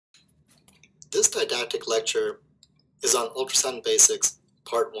This didactic lecture is on ultrasound basics,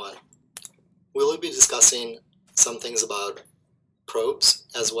 part 1. We will be discussing some things about probes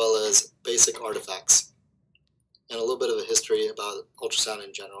as well as basic artifacts and a little bit of a history about ultrasound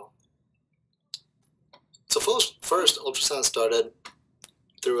in general. So first ultrasound started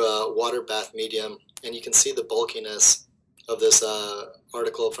through a water bath medium, and you can see the bulkiness of this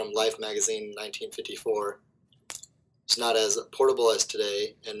article from Life magazine in 1954. It's not as portable as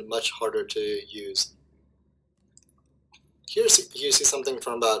today and much harder to use. Here you see something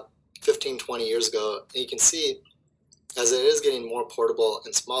from about 15-20 years ago, and you can see as it is getting more portable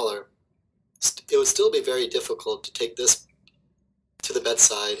and smaller, it would still be very difficult to take this to the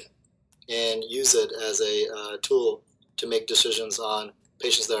bedside and use it as a tool to make decisions on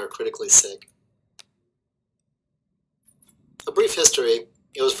patients that are critically sick. A brief history: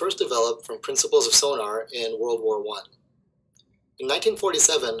 it was first developed from principles of sonar in World War I. In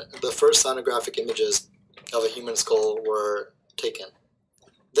 1947, the first sonographic images of a human skull were taken.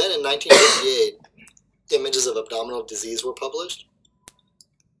 Then in 1958, images of abdominal disease were published.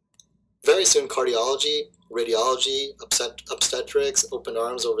 Very soon, cardiology, radiology, obstetrics opened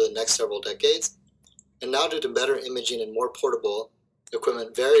arms over the next several decades. And now, due to better imaging and more portable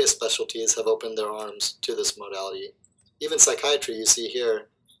equipment, various specialties have opened their arms to this modality. Even psychiatry, you see here,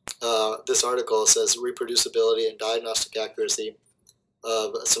 this article says reproducibility and diagnostic accuracy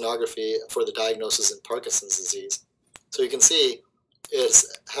of sonography for the diagnosis in Parkinson's disease. So you can see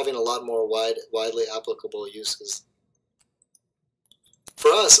it's having a lot more widely applicable uses.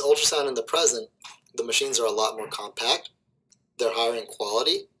 For us, ultrasound in the present, the machines are a lot more compact, they're higher in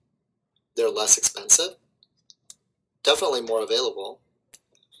quality, they're less expensive, definitely more available,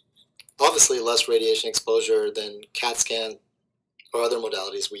 obviously less radiation exposure than CAT scan or other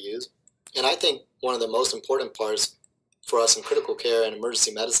modalities we use. And I think one of the most important parts for us in critical care and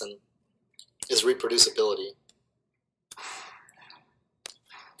emergency medicine is reproducibility.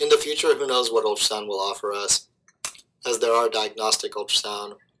 In the future, who knows what ultrasound will offer us, as there are diagnostic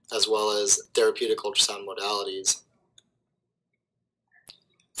ultrasound as well as therapeutic ultrasound modalities.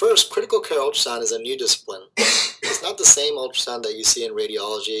 First, critical care ultrasound is a new discipline. It's not the same ultrasound that you see in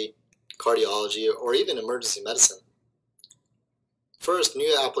radiology, cardiology, or even emergency medicine. First,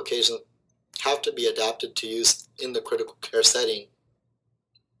 new applications have to be adapted to use in the critical care setting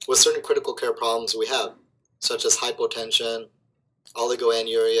with certain critical care problems we have, such as hypotension,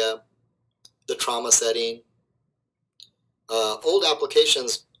 oligoanuria, the trauma setting. Old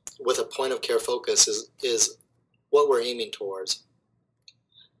applications with a point of care focus is what we're aiming towards.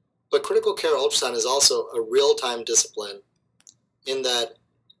 But critical care ultrasound is also a real-time discipline in that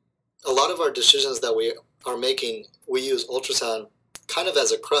a lot of our decisions that we are making, we use ultrasound kind of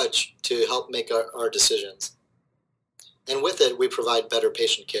as a crutch to help make our decisions. And with it, we provide better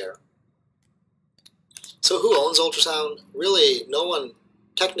patient care. So who owns ultrasound? Really, no one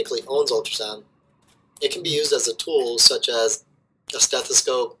technically owns ultrasound. It can be used as a tool such as a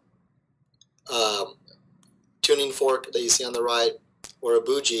stethoscope, tuning fork that you see on the right, or a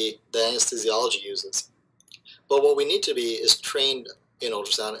bougie that anesthesiology uses. But what we need to be is trained in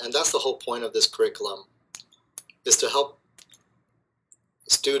ultrasound, and that's the whole point of this curriculum, is to help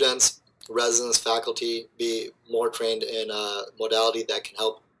students, residents, faculty be more trained in a modality that can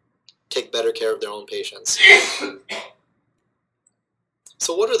help take better care of their own patients.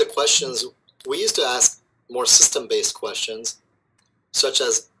 So what are the questions? We used to ask more system-based questions, such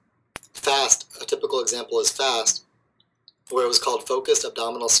as FAST. A typical example is FAST, where it was called Focused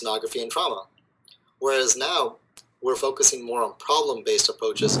Abdominal Sonography and Trauma. Whereas now, we're focusing more on problem-based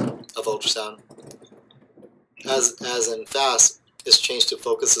approaches of ultrasound. As in FAST, is changed to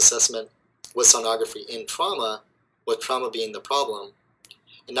focus assessment with sonography in trauma, with trauma being the problem.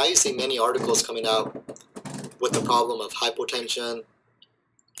 And now you see many articles coming out with the problem of hypotension,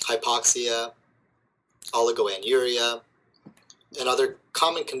 hypoxia, oligoanuria, and other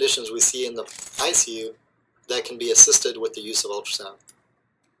common conditions we see in the ICU that can be assisted with the use of ultrasound.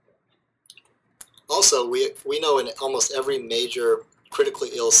 Also, we know in almost every major critically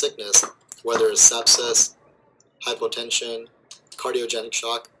ill sickness, whether it's sepsis, hypotension, cardiogenic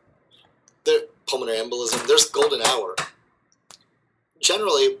shock, pulmonary embolism, there's golden hour.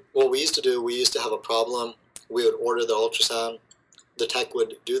 Generally, what we used to do, we used to have a problem, we would order the ultrasound, the tech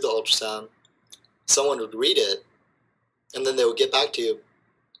would do the ultrasound, someone would read it, and then they would get back to you,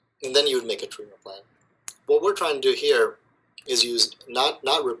 and then you would make a treatment plan. What we're trying to do here is use, not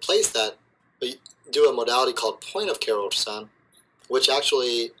replace that, but do a modality called point of care ultrasound, which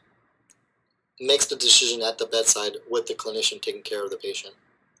actually makes the decision at the bedside with the clinician taking care of the patient.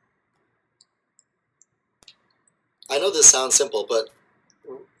 I know this sounds simple, but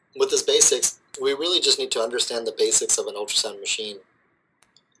with this basics, we really just need to understand the basics of an ultrasound machine.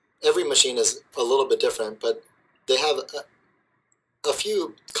 Every machine is a little bit different, but they have a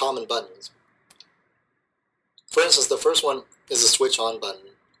few common buttons. For instance, the first one is a switch on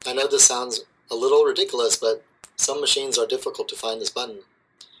button. I know this sounds a little ridiculous, but some machines are difficult to find this button.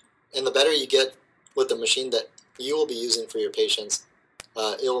 And the better you get with the machine that you will be using for your patients,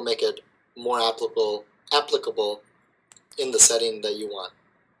 it will make it more applicable in the setting that you want.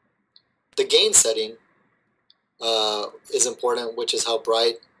 The gain setting is important, which is how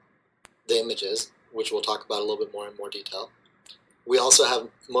bright the image is, which we'll talk about a little bit more in more detail. We also have,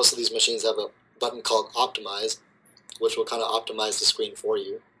 most of these machines have a button called optimize, which will kind of optimize the screen for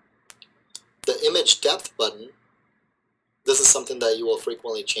you. The image depth button, this is something that you will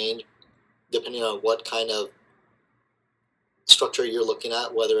frequently change depending on what kind of structure you're looking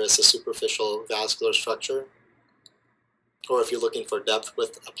at, whether it's a superficial vascular structure, or if you're looking for depth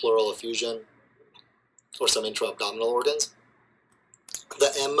with a pleural effusion, or some intra-abdominal organs.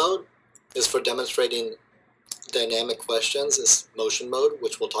 The M mode is for demonstrating dynamic questions, is motion mode,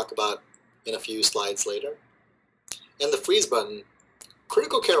 which we'll talk about in a few slides later. And the freeze button,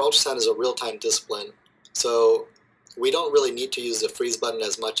 critical care ultrasound is a real-time discipline, so we don't really need to use the freeze button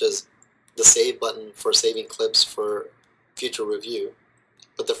as much as the save button for saving clips for future review.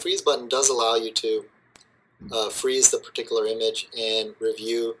 But the freeze button does allow you to freeze the particular image and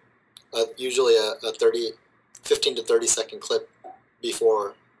review usually a 15 to 30 second clip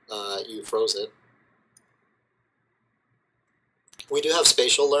before you froze it. We do have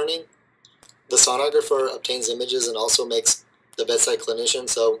spatial learning. The sonographer obtains images and also makes the bedside clinician,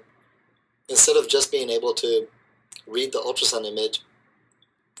 so instead of just being able to read the ultrasound image,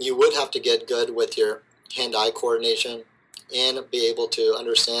 you would have to get good with your hand-eye coordination and be able to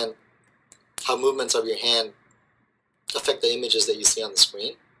understand how movements of your hand affect the images that you see on the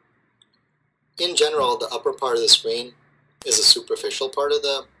screen. In general, the upper part of the screen is a superficial part of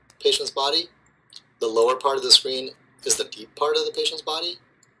the patient's body. The lower part of the screen is the deep part of the patient's body.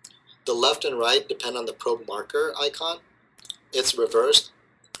 The left and right depend on the probe marker icon. It's reversed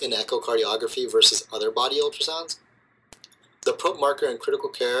in echocardiography versus other body ultrasounds. The probe marker in critical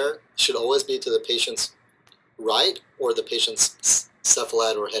care should always be to the patient's right or the patient's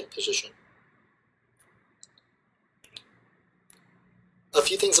cephalad or head position. A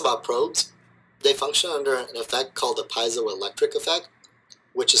few things about probes. They function under an effect called the piezoelectric effect,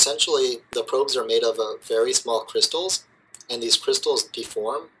 which essentially the probes are made of very small crystals, and these crystals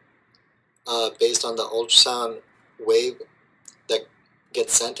deform based on the ultrasound wave that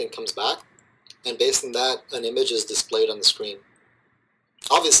gets sent and comes back, and based on that, an image is displayed on the screen.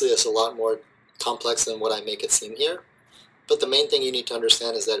 Obviously, it's a lot more complex than what I make it seem here, but the main thing you need to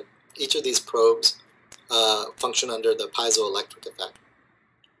understand is that each of these probes function under the piezoelectric effect.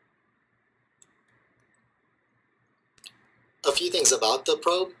 A few things about the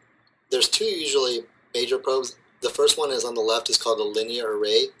probe. There's two usually major probes. The first one is on the left, is called a linear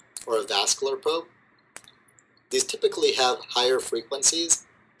array or a vascular probe. These typically have higher frequencies,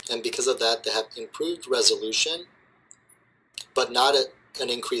 and because of that they have improved resolution but not an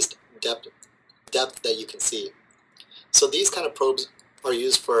increased depth that you can see. So these kind of probes are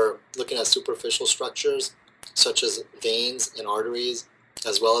used for looking at superficial structures such as veins and arteries,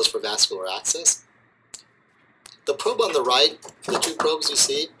 as well as for vascular access. The probe on the right, the two probes you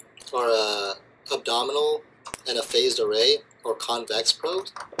see, are a abdominal and a phased array or convex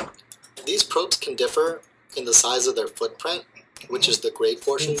probes. These probes can differ in the size of their footprint, which is the gray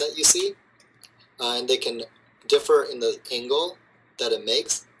portion that you see, and they can differ in the angle that it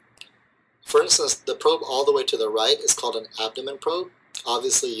makes. For instance, the probe all the way to the right is called an abdomen probe,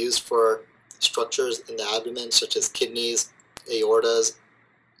 obviously used for structures in the abdomen such as kidneys, aortas,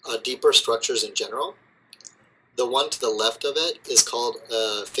 deeper structures in general. The one to the left of it is called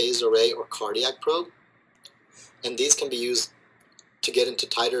a phased array or cardiac probe, and these can be used to get into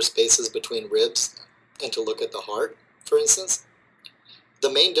tighter spaces between ribs and to look at the heart, for instance. The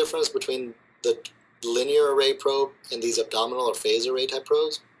main difference between the linear array probe and these abdominal or phased array type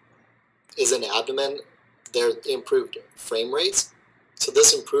probes is in abdomen, they're improved frame rates. So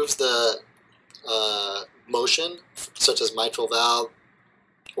this improves the motion, such as mitral valve,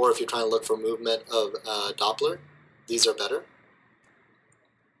 or if you're trying to look for movement of Doppler, these are better.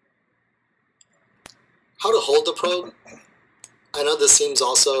 How to hold the probe. I know this seems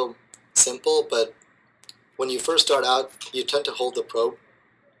also simple, but when you first start out, you tend to hold the probe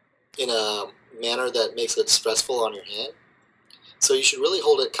in a manner that makes it stressful on your hand. So you should really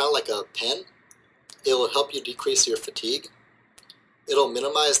hold it kind of like a pen. It will help you decrease your fatigue. It'll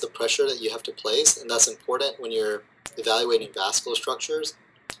minimize the pressure that you have to place, and that's important when you're evaluating vascular structures.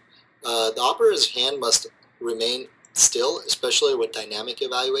 The operator's hand must remain still, especially with dynamic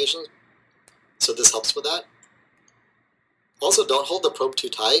evaluations, so this helps with that. Also, don't hold the probe too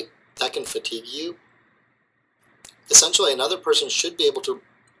tight. That can fatigue you. Essentially, another person should be able to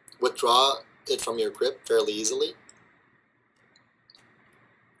withdraw it from your grip fairly easily.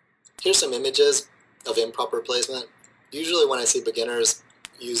 Here's some images of improper placement. Usually when I see beginners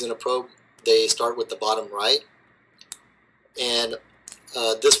using a probe, they start with the bottom right. And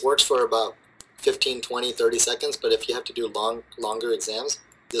this works for about 15, 20, 30 seconds, but if you have to do longer exams,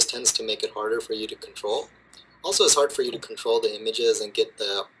 this tends to make it harder for you to control. Also, it's hard for you to control the images and get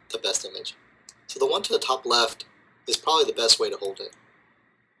the best image. So the one to the top left is probably the best way to hold it.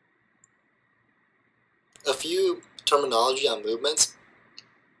 A few terminology on movements.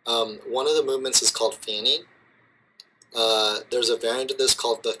 One of the movements is called fanning. There's a variant of this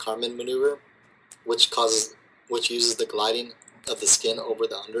called the Carmen maneuver, which uses the gliding of the skin over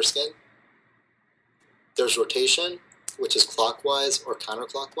the underskin. There's rotation, which is clockwise or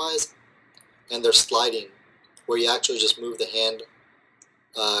counterclockwise, and there's sliding, where you actually just move the hand,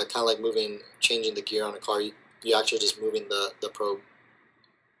 kind of like changing the gear on a car. You're actually just moving the probe.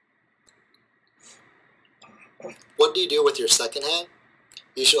 What do you do with your second hand?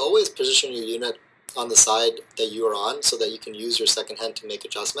 You should always position your unit on the side that you are on so that you can use your second hand to make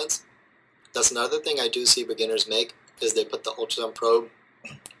adjustments. That's another thing I do see beginners make, is they put the ultrasound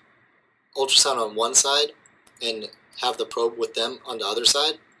on one side and have the probe with them on the other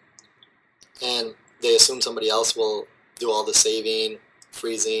side, and they assume somebody else will do all the saving,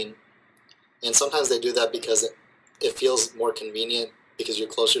 freezing, and sometimes they do that because it feels more convenient because you're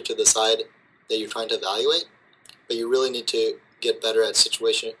closer to the side that you're trying to evaluate, but you really need to get better at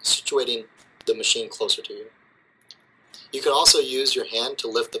situating the machine closer to you. You can also use your hand to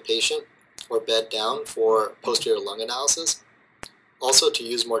lift the patient or bed down for posterior lung analysis. Also to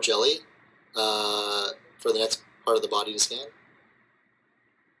use more jelly for the next part of the body to scan.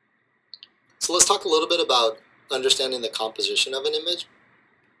 So let's talk a little bit about understanding the composition of an image.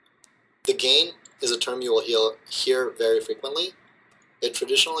 The gain is a term you will hear very frequently. It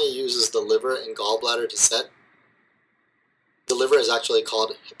traditionally uses the liver and gallbladder to set. The liver is actually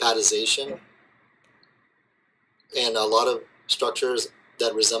called hepatization, and a lot of structures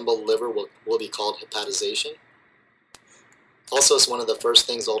that resemble the liver will be called hepatization. Also, it's one of the first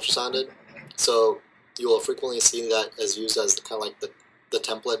things ultrasounded, so you will frequently see that as used as kind of like the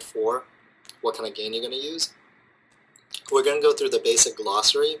template for what kind of gain you're going to use. We're going to go through the basic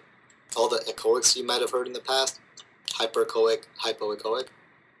glossary, all the echoics you might have heard in the past, hyperechoic, hypoechoic.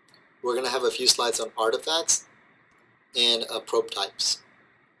 We're going to have a few slides on artifacts and probe types.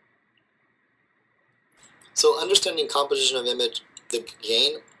 So understanding composition of image, the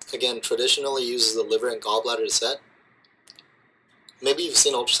gain, again, traditionally uses the liver and gallbladder to set. Maybe you've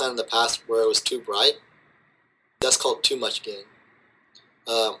seen ultrasound in the past where it was too bright. That's called too much gain.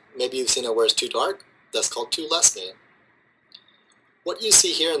 Maybe you've seen it where it's too dark. That's called too less gain. What you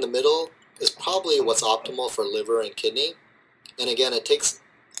see here in the middle is probably what's optimal for liver and kidney. And again,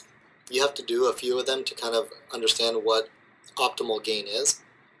 you have to do a few of them to kind of understand what optimal gain is.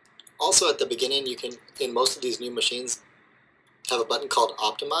 Also at the beginning, you can, in most of these new machines, have a button called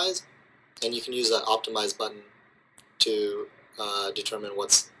Optimize, and you can use that Optimize button to determine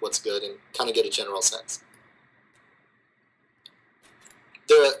what's good and kind of get a general sense.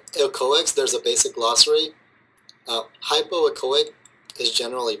 There are echoics. There's a basic glossary. Hypoechoic is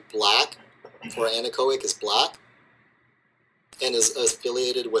generally black, or anechoic is black, and is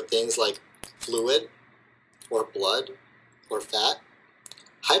affiliated with things like fluid, or blood, or fat.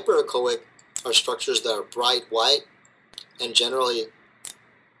 Hyperechoic are structures that are bright white and generally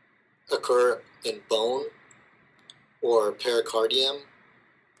occur in bone or pericardium,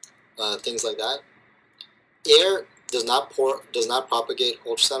 things like that. Air does not propagate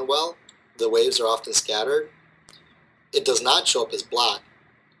ultrasound well. The waves are often scattered. It does not show up as black.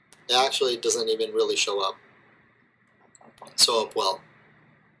 It actually doesn't even really show up well.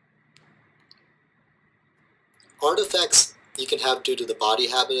 Artifacts you can have due to the body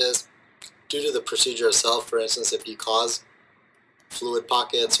habitus, due to the procedure itself. For instance, if you cause fluid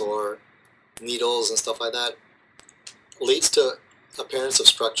pockets or needles and stuff like that, leads to appearance of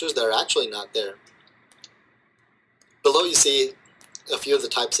structures that are actually not there. Below you see a few of the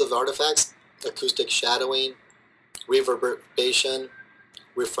types of artifacts: acoustic shadowing, reverberation,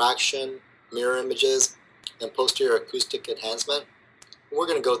 refraction, mirror images, and posterior acoustic enhancement. And we're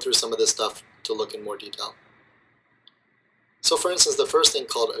going to go through some of this stuff to look in more detail. So for instance, the first thing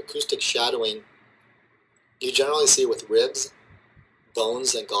called acoustic shadowing, you generally see with ribs,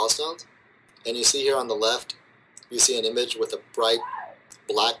 bones, and gallstones. And you see here on the left, you see an image with a bright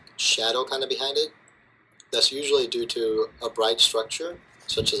black shadow kind of behind it. That's usually due to a bright structure,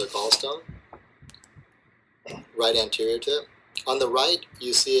 such as a gallstone, right anterior to it. On the right,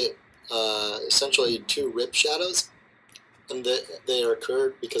 you see essentially two rib shadows, and they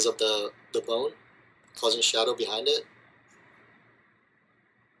occurred because of the bone, causing shadow behind it.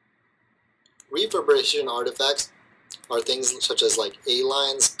 Reverberation artifacts are things such as like A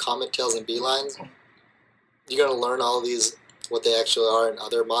lines, comet tails, and B lines. You're going to learn all of these, what they actually are in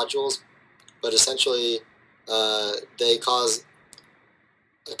other modules, but essentially they cause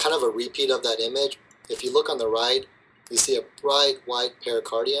a kind of a repeat of that image. If you look on the right, you see a bright white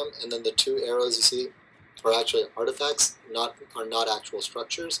pericardium, and then the two arrows you see are actually artifacts, are not actual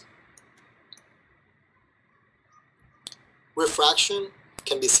structures. Refraction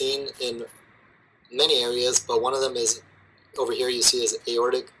can be seen in many areas, but one of them is over here you see is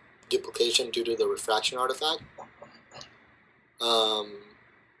aortic duplication due to the refraction artifact.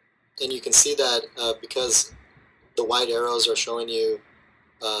 And you can see that because the white arrows are showing you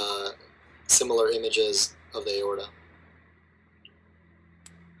similar images of the aorta.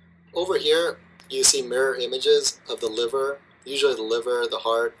 Over here you see mirror images of the liver, usually the liver, the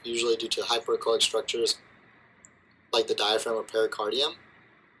heart, usually due to hyperechoic structures like the diaphragm or pericardium.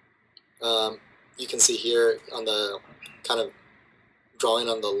 You can see here on the kind of drawing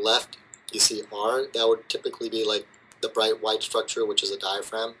on the left, you see R. That would typically be like the bright white structure, which is a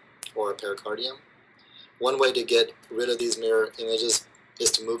diaphragm or a pericardium. One way to get rid of these mirror images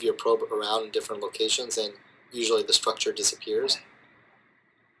is to move your probe around in different locations, and usually the structure disappears.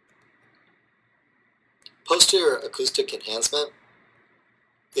 Posterior acoustic enhancement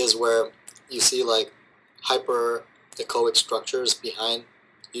is where you see like hyperechoic structures behind,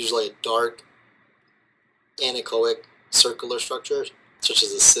 usually a dark anechoic circular structure, such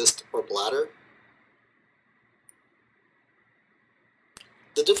as a cyst or bladder.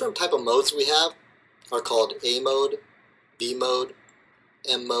 The different type of modes we have are called A mode, B mode,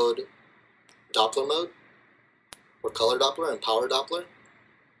 M mode, Doppler mode, or color Doppler, and power Doppler.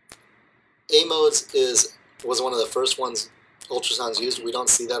 A modes was one of the first ones ultrasounds used. We don't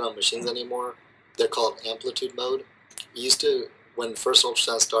see that on machines anymore. They're called amplitude mode. You used to, when first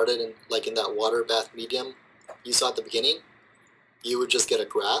ultrasound started, in that water bath medium you saw at the beginning, you would just get a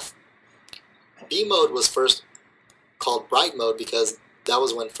graph. B mode was first called bright mode because that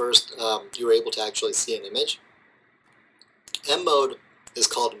was when first you were able to actually see an image. M mode is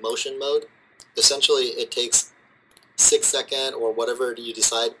called motion mode. Essentially, it takes 6-second or whatever you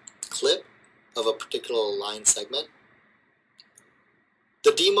decide clip of a particular line segment.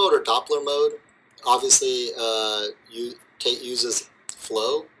 The D mode or Doppler mode obviously uses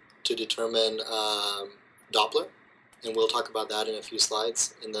flow to determine Doppler, and we'll talk about that in a few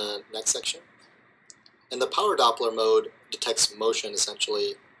slides in the next section. And the power Doppler mode detects motion,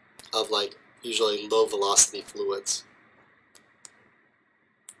 essentially, of like usually low velocity fluids.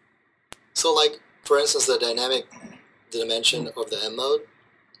 So like, for instance, the dynamic dimension of the M mode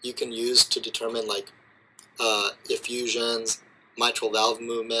you can use to determine like effusions, mitral valve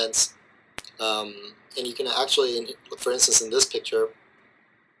movements, and you can actually, for instance, in this picture,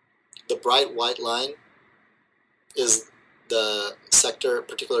 the bright white line is the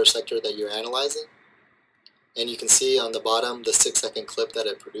particular sector that you're analyzing, and you can see on the bottom the 6-second clip that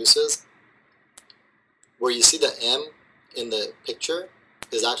it produces. Where you see the M in the picture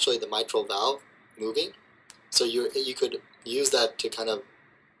is actually the mitral valve moving, so you could use that to kind of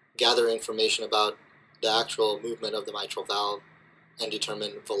gather information about the actual movement of the mitral valve and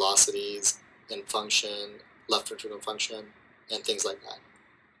determine velocities and function, left ventricular function, and things like that.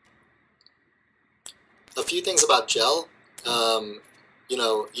 A few things about gel.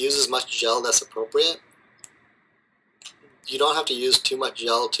 Use as much gel that's appropriate. You don't have to use too much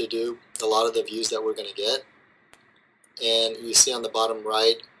gel to do a lot of the views that we're going to get. And you see on the bottom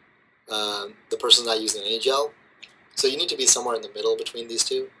right, the person's not using any gel. So you need to be somewhere in the middle between these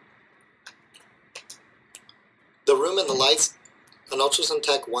two. The room and the lights. An ultrasound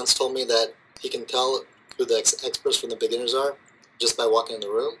tech once told me that he can tell who the experts from the beginners are just by walking in the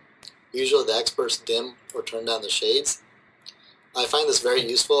room. Usually the experts dim or turn down the shades. I find this very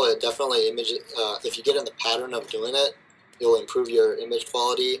useful. It definitely if you get in the pattern of doing it, you'll improve your image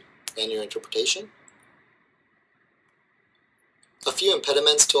quality and your interpretation. A few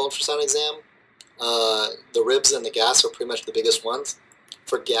impediments to ultrasound exam. The ribs and the gas are pretty much the biggest ones.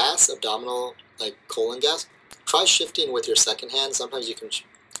 For gas, abdominal, like colon gas, try shifting with your second hand. Sometimes you can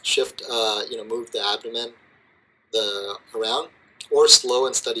shift, move the abdomen around, or slow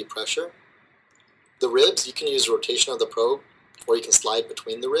and steady pressure. The ribs, you can use rotation of the probe, or you can slide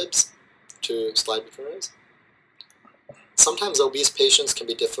between the ribs to slide between ribs. Sometimes obese patients can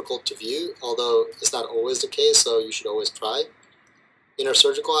be difficult to view, although it's not always the case, so you should always try. In our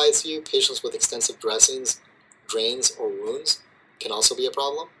surgical ICU, patients with extensive dressings, drains, or wounds can also be a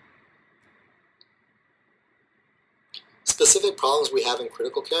problem. Specific problems we have in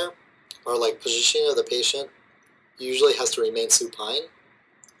critical care are like positioning of the patient usually has to remain supine,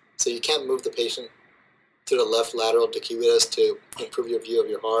 so you can't move the patient to the left lateral decubitus to improve your view of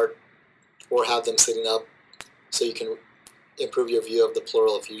your heart, or have them sitting up so you can improve your view of the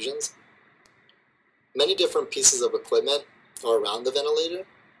pleural effusions. Many different pieces of equipment are around the ventilator,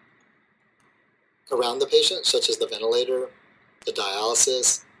 around the patient, such as the ventilator, the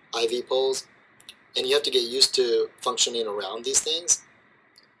dialysis, IV poles, and you have to get used to functioning around these things.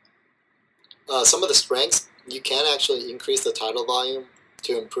 Some of the strengths, you can actually increase the tidal volume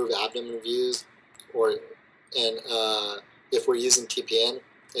to improve abdomen views, and if we're using TPN,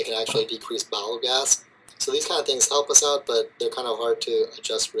 it can actually decrease bowel gas. So these kind of things help us out, but they're kind of hard to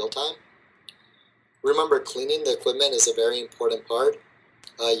adjust real time. Remember, cleaning the equipment is a very important part.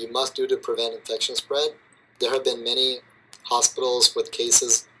 You must do to prevent infection spread. There have been many hospitals with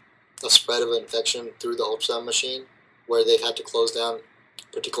cases of spread of infection through the ultrasound machine where they've had to close down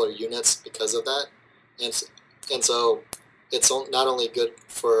particular units because of that. And so it's not only good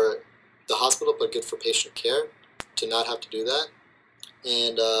for the hospital, but good for patient care to not have to do that.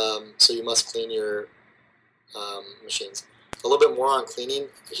 And so you must clean your machines. A little bit more on cleaning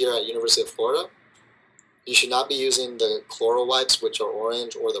here at University of Florida. You should not be using the chloral wipes, which are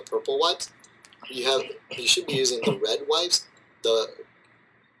orange, or the purple wipes. You should be using the red wipes.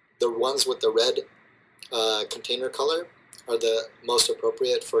 The ones with the red container color are the most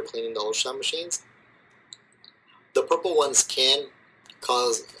appropriate for cleaning the ultrasound machines. The purple ones can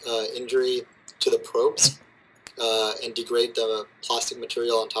cause injury to the probes and degrade the plastic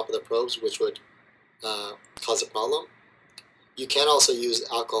material on top of the probes, which would cause a problem. You can also use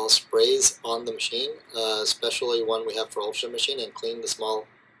alcohol sprays on the machine, especially one we have for ultrasound machine, and clean the small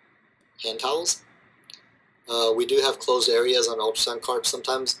hand towels. We do have closed areas on ultrasound carts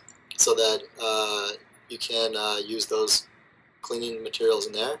sometimes, so that you can use those cleaning materials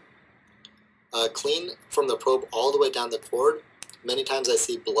in there. Clean from the probe all the way down the cord. Many times I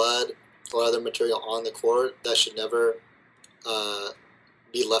see blood or other material on the cord. That should never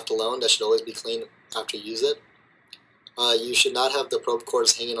be left alone. That should always be cleaned after you use it. You should not have the probe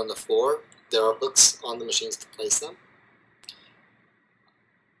cords hanging on the floor. There are hooks on the machines to place them.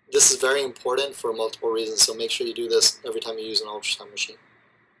 This is very important for multiple reasons, so make sure you do this every time you use an ultrasound machine.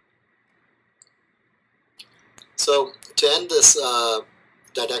 So to end this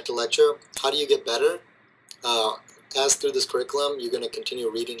didactic lecture, how do you get better? As through this curriculum, you're going to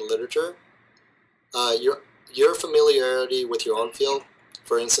continue reading literature. Your familiarity with your own field,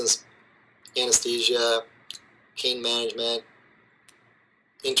 for instance, anesthesia, pain management,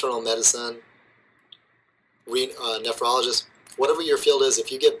 internal medicine, nephrologist, whatever your field is,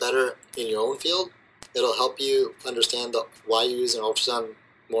 if you get better in your own field, it'll help you understand why you're using ultrasound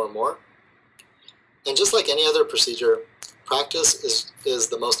more and more. And just like any other procedure, practice is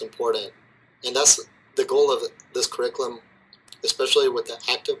the most important. And that's the goal of this curriculum, especially with the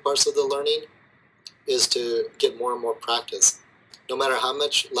active parts of the learning, is to get more and more practice. No matter how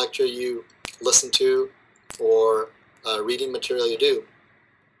much lecture you listen to or reading material you do,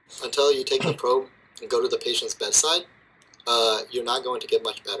 until you take the probe and go to the patient's bedside, you're not going to get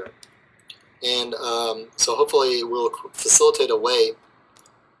much better. And so hopefully we'll facilitate a way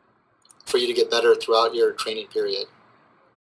for you to get better throughout your training period.